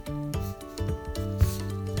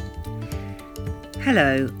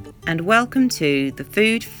Hello, and welcome to the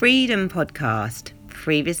Food Freedom Podcast,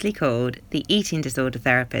 previously called the Eating Disorder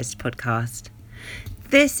Therapist Podcast.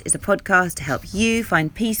 This is a podcast to help you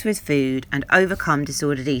find peace with food and overcome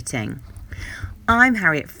disordered eating. I'm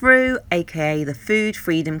Harriet Frew, aka the Food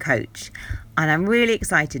Freedom Coach, and I'm really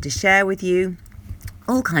excited to share with you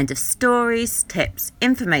all kinds of stories, tips,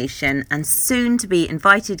 information, and soon to be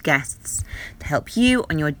invited guests to help you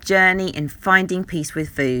on your journey in finding peace with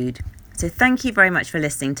food. So thank you very much for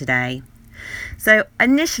listening today. So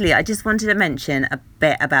initially, I just wanted to mention a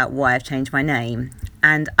bit about why I've changed my name.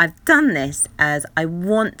 And I've done this as I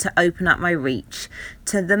want to open up my reach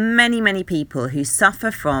to the many people who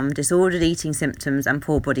suffer from disordered eating symptoms and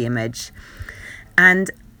poor body image.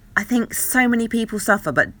 And I think so many people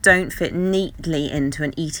suffer but don't fit neatly into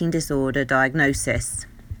an eating disorder diagnosis.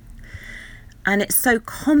 And it's so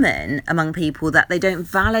common among people that they don't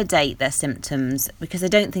validate their symptoms because they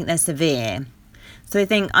don't think they're severe. So they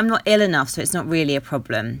think, I'm not ill enough, so it's not really a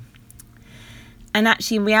problem. And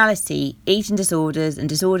actually, in reality, eating disorders and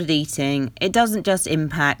disordered eating, it doesn't just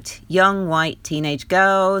impact young white teenage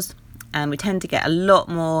girls. And we tend to get a lot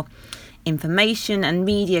more information and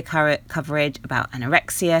media coverage about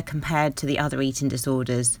anorexia compared to the other eating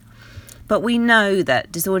disorders. But we know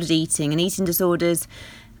that disordered eating and eating disorders,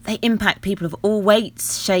 they impact people of all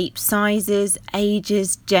weights, shapes, sizes,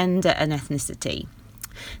 ages, gender and ethnicity.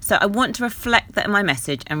 So I want to reflect that in my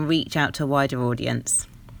message and reach out to a wider audience.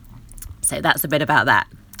 So that's a bit about that.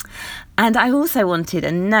 And I also wanted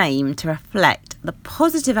a name to reflect the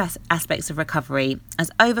positive aspects of recovery, as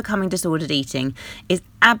overcoming disordered eating is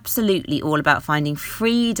absolutely all about finding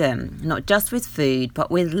freedom, not just with food, but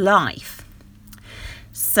with life.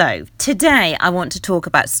 So today I want to talk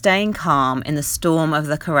about staying calm in the storm of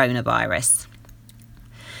the coronavirus.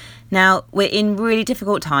 Now, we're in really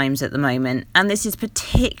difficult times at the moment, and this is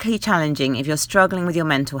particularly challenging if you're struggling with your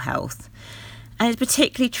mental health. And it's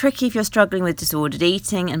particularly tricky if you're struggling with disordered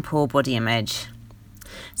eating and poor body image.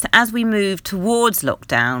 So as we move towards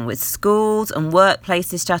lockdown, with schools and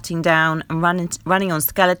workplaces shutting down and running on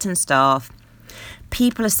skeleton staff,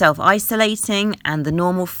 people are self-isolating and the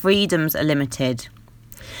normal freedoms are limited.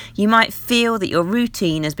 You might feel that your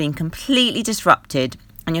routine has been completely disrupted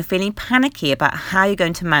and you're feeling panicky about how you're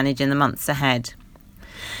going to manage in the months ahead.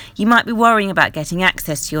 You might be worrying about getting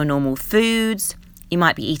access to your normal foods. You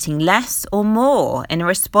might be eating less or more in a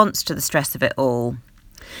response to the stress of it all.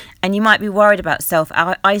 And you might be worried about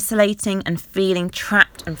self-isolating and feeling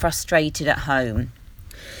trapped and frustrated at home.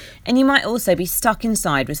 And you might also be stuck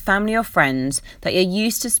inside with family or friends that you're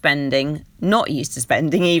not used to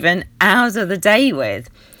spending even, hours of the day with.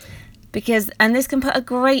 And this can put a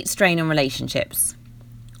great strain on relationships.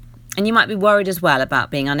 And you might be worried as well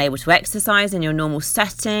about being unable to exercise in your normal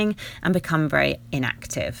setting and become very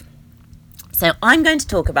inactive. So I'm going to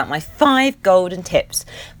talk about my 5 golden tips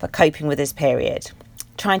for coping with this period,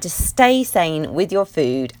 trying to stay sane with your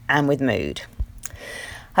food and with mood.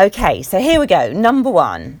 Okay, so here we go. Number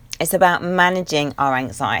 1, it's about managing our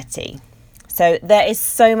anxiety. So there is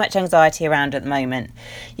so much anxiety around at the moment.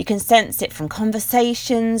 You can sense it from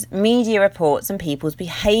conversations, media reports and people's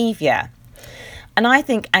behaviour. And I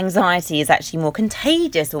think anxiety is actually more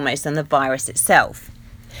contagious almost than the virus itself.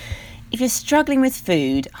 If you're struggling with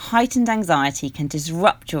food, heightened anxiety can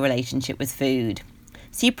disrupt your relationship with food.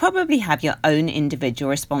 So you probably have your own individual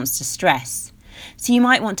response to stress. So you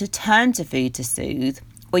might want to turn to food to soothe,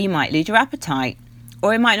 or you might lose your appetite,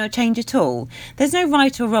 or it might not change at all. There's no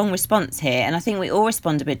right or wrong response here, and I think we all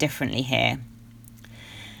respond a bit differently here.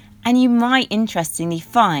 And you might interestingly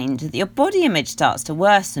find that your body image starts to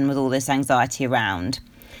worsen with all this anxiety around.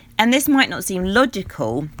 And this might not seem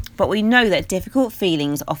logical, but we know that difficult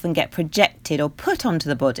feelings often get projected or put onto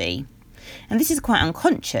the body. And this is quite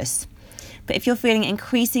unconscious. But if you're feeling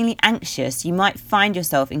increasingly anxious, you might find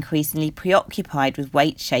yourself increasingly preoccupied with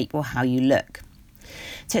weight, shape, or how you look.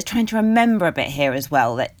 So it's trying to remember a bit here as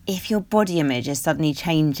well that if your body image is suddenly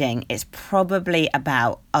changing, it's probably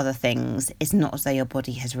about other things. It's not as though your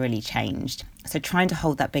body has really changed. So trying to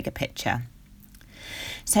hold that bigger picture.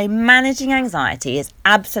 So managing anxiety is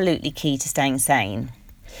absolutely key to staying sane.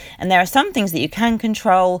 And there are some things that you can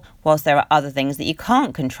control, whilst there are other things that you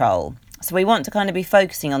can't control. So we want to kind of be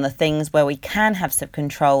focusing on the things where we can have some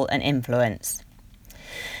control and influence.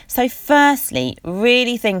 So firstly,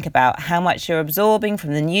 really think about how much you're absorbing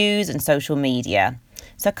from the news and social media.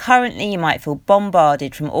 So currently you might feel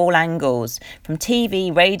bombarded from all angles, from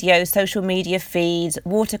TV, radio, social media feeds,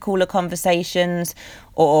 water cooler conversations,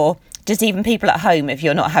 or just even people at home if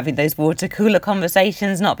you're not having those water cooler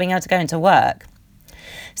conversations, not being able to go into work.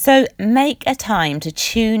 So make a time to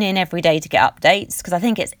tune in every day to get updates, because I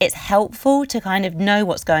think it's helpful to kind of know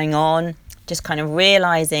what's going on, just kind of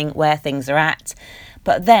realising where things are at.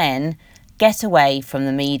 But then get away from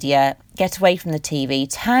the media, get away from the TV,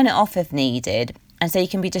 turn it off if needed, and so you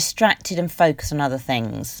can be distracted and focus on other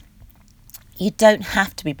things. You don't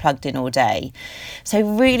have to be plugged in all day. So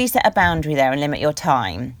really set a boundary there and limit your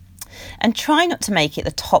time. And try not to make it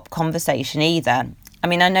the top conversation either. I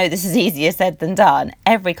mean, I know this is easier said than done.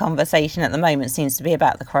 Every conversation at the moment seems to be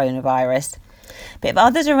about the coronavirus. But if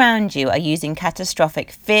others around you are using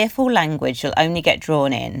catastrophic, fearful language, you'll only get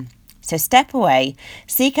drawn in. So step away,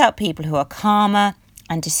 seek out people who are calmer,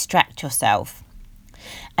 and distract yourself.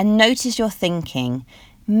 And notice your thinking.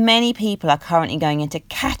 Many people are currently going into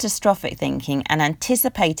catastrophic thinking and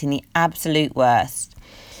anticipating the absolute worst.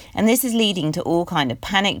 And this is leading to all kind of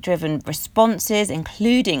panic-driven responses,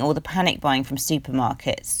 including all the panic buying from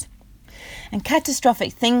supermarkets. And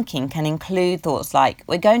catastrophic thinking can include thoughts like,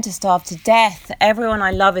 we're going to starve to death, everyone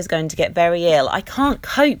I love is going to get very ill, I can't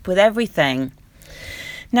cope with everything.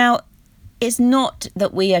 Now, it's not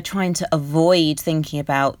that we are trying to avoid thinking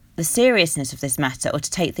about the seriousness of this matter or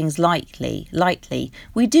to take things lightly.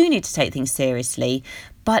 We do need to take things seriously,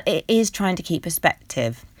 but it is trying to keep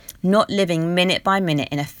perspective, not living minute by minute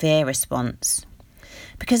in a fear response.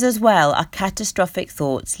 Because as well, our catastrophic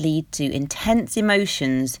thoughts lead to intense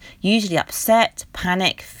emotions, usually upset,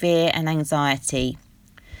 panic, fear and anxiety.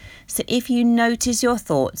 So if you notice your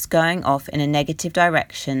thoughts going off in a negative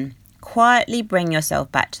direction, quietly bring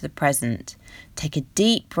yourself back to the present. Take a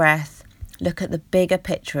deep breath, look at the bigger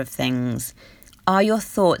picture of things. Are your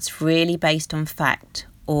thoughts really based on fact,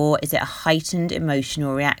 or is it a heightened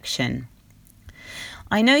emotional reaction?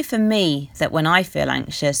 I know for me that when I feel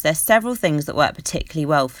anxious, there's several things that work particularly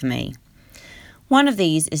well for me. One of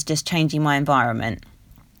these is just changing my environment.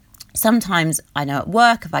 Sometimes I know at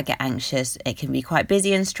work if I get anxious, it can be quite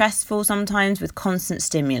busy and stressful sometimes with constant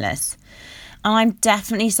stimulus. And I'm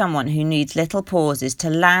definitely someone who needs little pauses to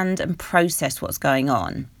land and process what's going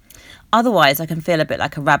on. Otherwise, I can feel a bit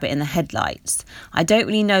like a rabbit in the headlights. I don't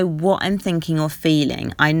really know what I'm thinking or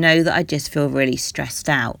feeling. I know that I just feel really stressed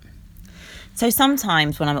out. So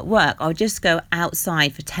sometimes when I'm at work, I'll just go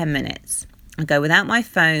outside for 10 minutes. I'll go without my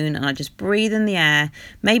phone and I'll just breathe in the air,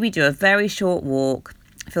 maybe do a very short walk,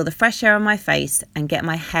 feel the fresh air on my face and get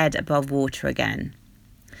my head above water again.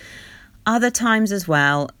 Other times as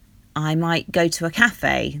well, I might go to a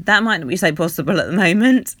cafe. That might not be so possible at the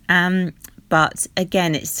moment. But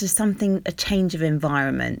again, it's just a change of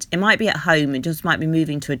environment. It might be at home, it just might be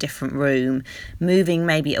moving to a different room, moving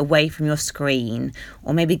maybe away from your screen,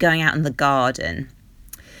 or maybe going out in the garden.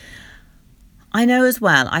 I know as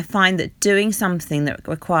well, I find that doing something that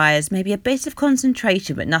requires maybe a bit of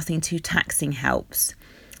concentration, but nothing too taxing helps.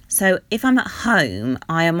 So if I'm at home,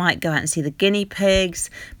 I might go out and see the guinea pigs,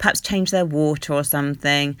 perhaps change their water or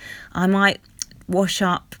something. I might wash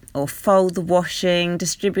up or fold the washing,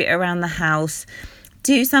 distribute it around the house,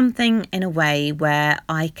 do something in a way where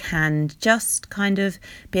I can just kind of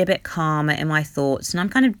be a bit calmer in my thoughts. And I'm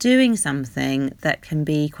kind of doing something that can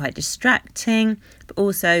be quite distracting, but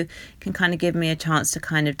also can kind of give me a chance to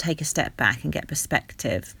kind of take a step back and get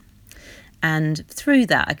perspective. And through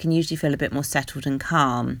that, I can usually feel a bit more settled and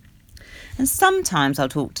calm. And sometimes I'll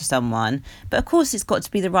talk to someone, but of course it's got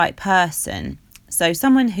to be the right person. So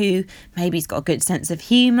someone who maybe's got a good sense of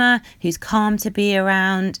humour, who's calm to be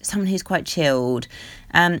around, someone who's quite chilled.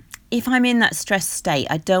 If I'm in that stressed state,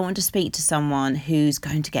 I don't want to speak to someone who's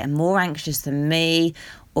going to get more anxious than me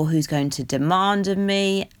or who's going to demand of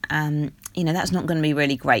me. That's not going to be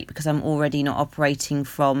really great because I'm already not operating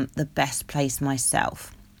from the best place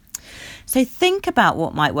myself. So think about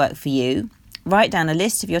what might work for you. Write down a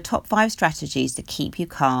list of your top 5 strategies to keep you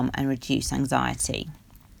calm and reduce anxiety.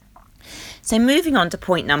 So moving on to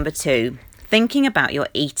point number 2, thinking about your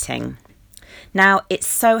eating. Now, it's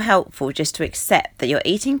so helpful just to accept that your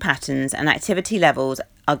eating patterns and activity levels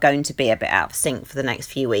are going to be a bit out of sync for the next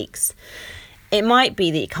few weeks. It might be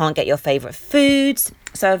that you can't get your favourite foods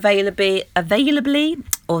so availably,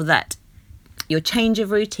 or that your change of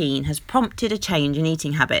routine has prompted a change in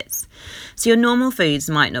eating habits. So your normal foods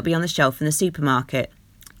might not be on the shelf in the supermarket.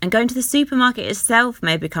 And going to the supermarket itself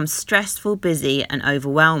may become stressful, busy and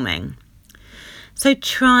overwhelming. So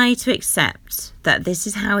try to accept that this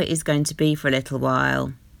is how it is going to be for a little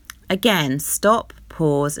while. Again, stop,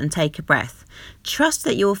 pause and take a breath. Trust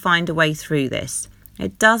that you'll find a way through this.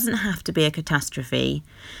 It doesn't have to be a catastrophe.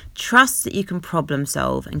 Trust that you can problem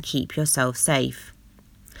solve and keep yourself safe.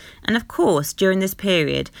 And of course, during this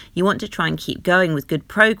period, you want to try and keep going with good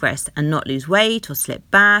progress and not lose weight or slip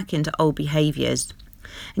back into old behaviours.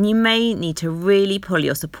 And you may need to really pull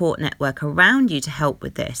your support network around you to help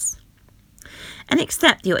with this. And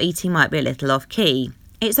accept your eating might be a little off key.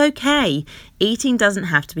 It's okay. Eating doesn't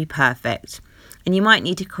have to be perfect. And you might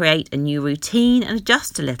need to create a new routine and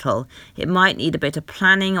adjust a little. It might need a bit of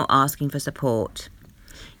planning or asking for support.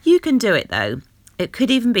 You can do it though. It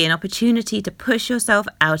could even be an opportunity to push yourself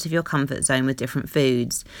out of your comfort zone with different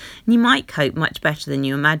foods. And you might cope much better than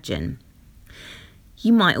you imagine.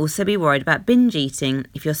 You might also be worried about binge eating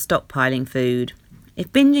if you're stockpiling food.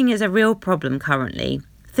 If binging is a real problem currently,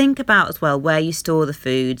 think about as well where you store the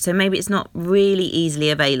food, so maybe it's not really easily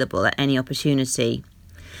available at any opportunity.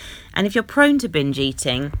 And if you're prone to binge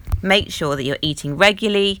eating, make sure that you're eating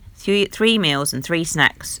regularly, 3 meals and 3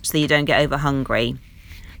 snacks so that you don't get over hungry.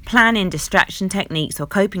 Plan in distraction techniques or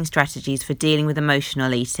coping strategies for dealing with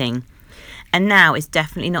emotional eating. And now is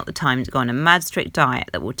definitely not the time to go on a mad strict diet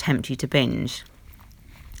that will tempt you to binge.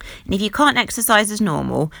 And if you can't exercise as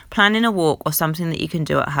normal, plan in a walk or something that you can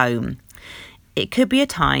do at home. It could be a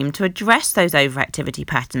time to address those overactivity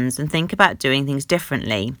patterns and think about doing things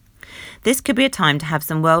differently. This could be a time to have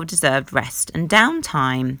some well-deserved rest and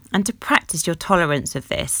downtime and to practice your tolerance of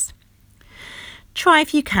this. Try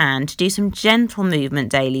if you can to do some gentle movement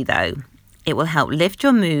daily though. It will help lift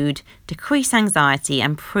your mood, decrease anxiety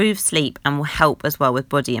and improve sleep and will help as well with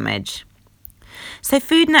body image. So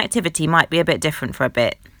food and activity might be a bit different for a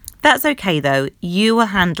bit. That's okay though, you will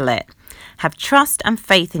handle it. Have trust and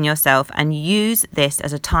faith in yourself and use this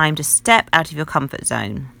as a time to step out of your comfort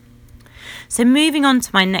zone. So moving on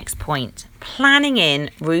to my next point, planning in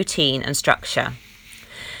routine and structure.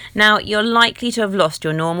 Now, you're likely to have lost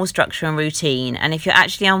your normal structure and routine, and if you're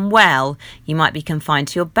actually unwell, you might be confined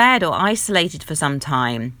to your bed or isolated for some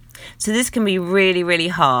time. So this can be really, really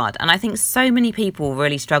hard, and I think so many people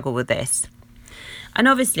really struggle with this. And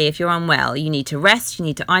obviously, if you're unwell, you need to rest, you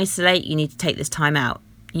need to isolate, you need to take this time out.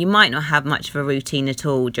 You might not have much of a routine at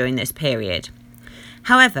all during this period.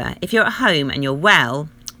 However, if you're at home and you're well,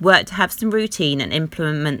 work to have some routine and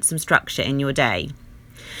implement some structure in your day.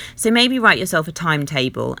 So maybe write yourself a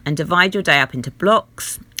timetable and divide your day up into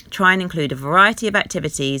blocks. Try and include a variety of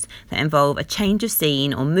activities that involve a change of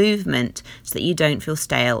scene or movement so that you don't feel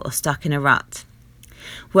stale or stuck in a rut.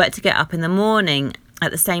 Work to get up in the morning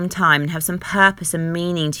at the same time and have some purpose and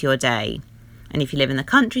meaning to your day. And if you live in the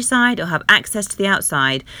countryside or have access to the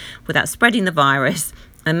outside without spreading the virus,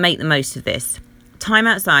 then make the most of this. Time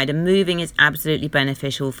outside and moving is absolutely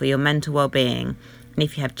beneficial for your mental well-being. And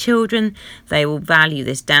if you have children, they will value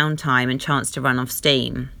this downtime and chance to run off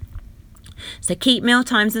steam. So keep meal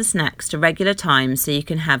times and snacks to regular times so you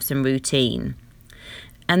can have some routine.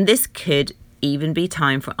 And this could even be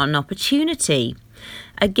time for an opportunity.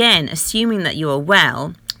 Again, assuming that you are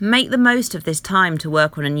well, make the most of this time to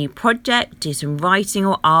work on a new project, do some writing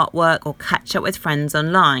or artwork, or catch up with friends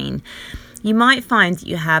online. You might find that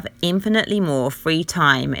you have infinitely more free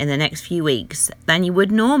time in the next few weeks than you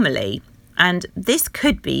would normally. And this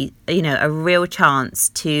could be, a real chance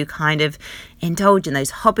to kind of indulge in those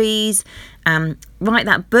hobbies, write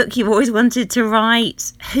that book you've always wanted to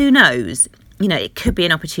write. Who knows? It could be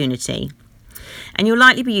an opportunity. And you'll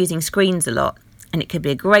likely be using screens a lot. And it could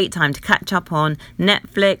be a great time to catch up on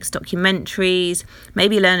Netflix, documentaries,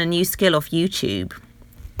 maybe learn a new skill off YouTube.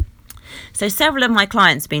 So several of my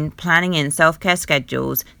clients have been planning in self-care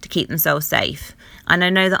schedules to keep themselves safe. And I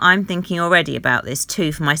know that I'm thinking already about this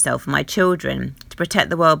too for myself and my children to protect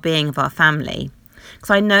the well-being of our family.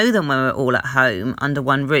 Because I know that when we're all at home under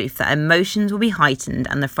one roof, that emotions will be heightened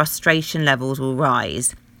and the frustration levels will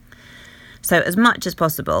rise. So as much as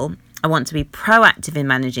possible, I want to be proactive in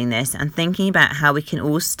managing this and thinking about how we can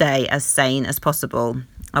all stay as sane as possible.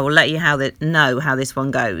 I will let you know how this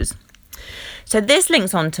one goes. So this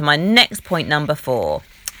links on to my next point, number 4.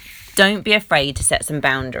 Don't be afraid to set some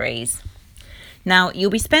boundaries. Now, you'll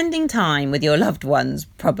be spending time with your loved ones,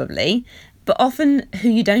 probably, but often who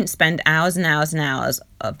you don't spend hours and hours and hours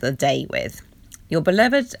of the day with. Your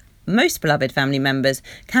most beloved family members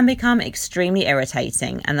can become extremely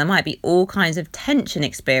irritating, and there might be all kinds of tension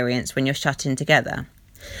experienced when you're shut in together.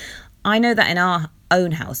 I know that in our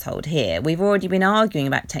own household here, we've already been arguing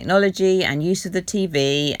about technology and use of the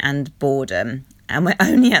TV and boredom, and we're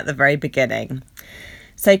only at the very beginning.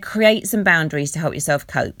 So create some boundaries to help yourself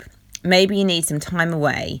cope. Maybe you need some time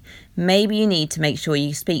away. Maybe you need to make sure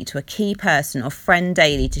you speak to a key person or friend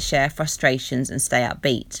daily to share frustrations and stay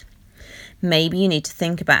upbeat. Maybe you need to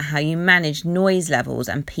think about how you manage noise levels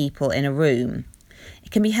and people in a room. It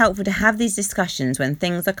can be helpful to have these discussions when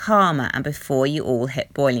things are calmer and before you all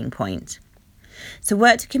hit boiling point. So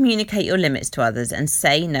work to communicate your limits to others and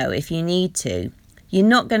say no if you need to. You're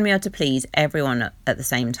not going to be able to please everyone at the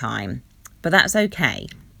same time. but that's okay.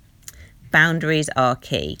 Boundaries are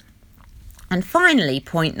key. And finally,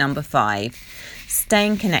 point number 5,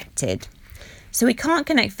 staying connected. So we can't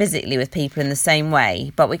connect physically with people in the same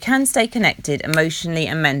way, but we can stay connected emotionally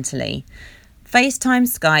and mentally. FaceTime,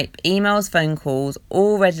 Skype, emails, phone calls,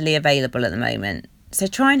 all readily available at the moment. So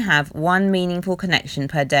try and have one meaningful connection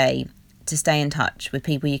per day to stay in touch with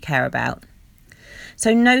people you care about.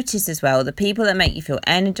 So notice as well the people that make you feel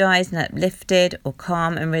energised and uplifted or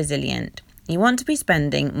calm and resilient. You want to be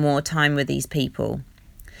spending more time with these people.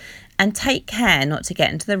 And take care not to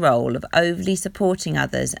get into the role of overly supporting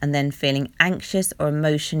others and then feeling anxious or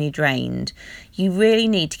emotionally drained. You really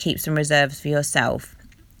need to keep some reserves for yourself,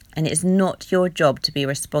 and it's not your job to be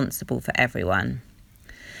responsible for everyone.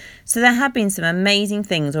 So there have been some amazing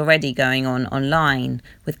things already going on online,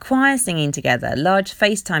 with choirs singing together, large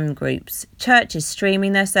FaceTime groups, churches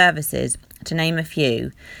streaming their services, to name a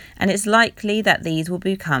few, and it's likely that these will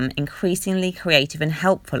become increasingly creative and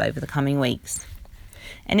helpful over the coming weeks.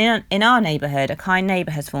 And in our neighbourhood, A Kind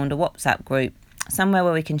Neighbour has formed a WhatsApp group, somewhere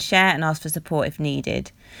where we can share and ask for support if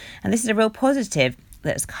needed. And this is a real positive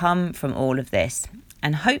that's come from all of this.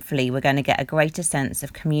 And hopefully we're going to get a greater sense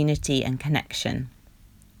of community and connection.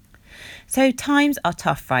 So times are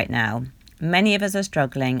tough right now. Many of us are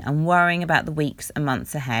struggling and worrying about the weeks and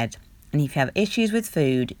months ahead. And if you have issues with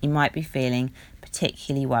food, you might be feeling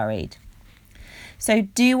particularly worried. So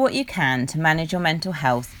do what you can to manage your mental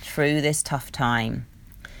health through this tough time.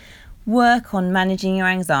 Work on managing your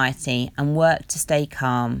anxiety and work to stay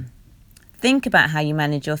calm. Think about how you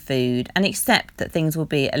manage your food and accept that things will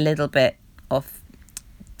be a little bit off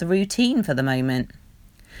the routine for the moment.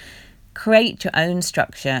 Create your own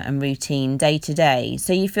structure and routine day to day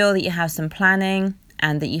so you feel that you have some planning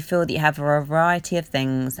and that you feel that you have a variety of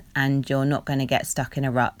things and you're not going to get stuck in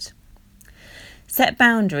a rut. Set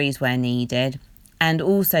boundaries where needed, and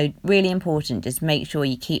also really important, just make sure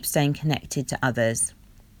you keep staying connected to others.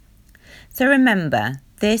 So remember,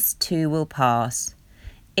 this too will pass.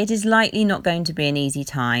 It is likely not going to be an easy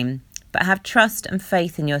time, but have trust and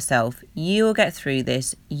faith in yourself. You will get through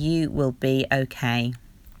this. You will be okay.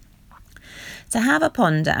 So have a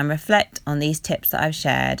ponder and reflect on these tips that I've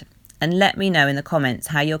shared, and let me know in the comments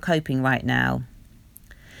how you're coping right now.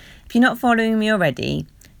 If you're not following me already,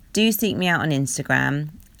 do seek me out on Instagram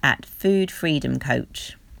at Food Freedom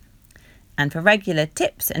Coach. And for regular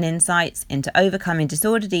tips and insights into overcoming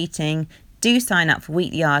disordered eating, do sign up for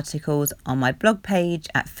weekly articles on my blog page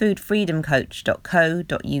at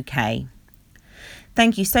foodfreedomcoach.co.uk.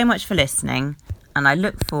 Thank you so much for listening, and I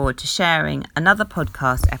look forward to sharing another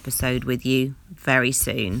podcast episode with you very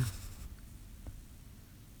soon.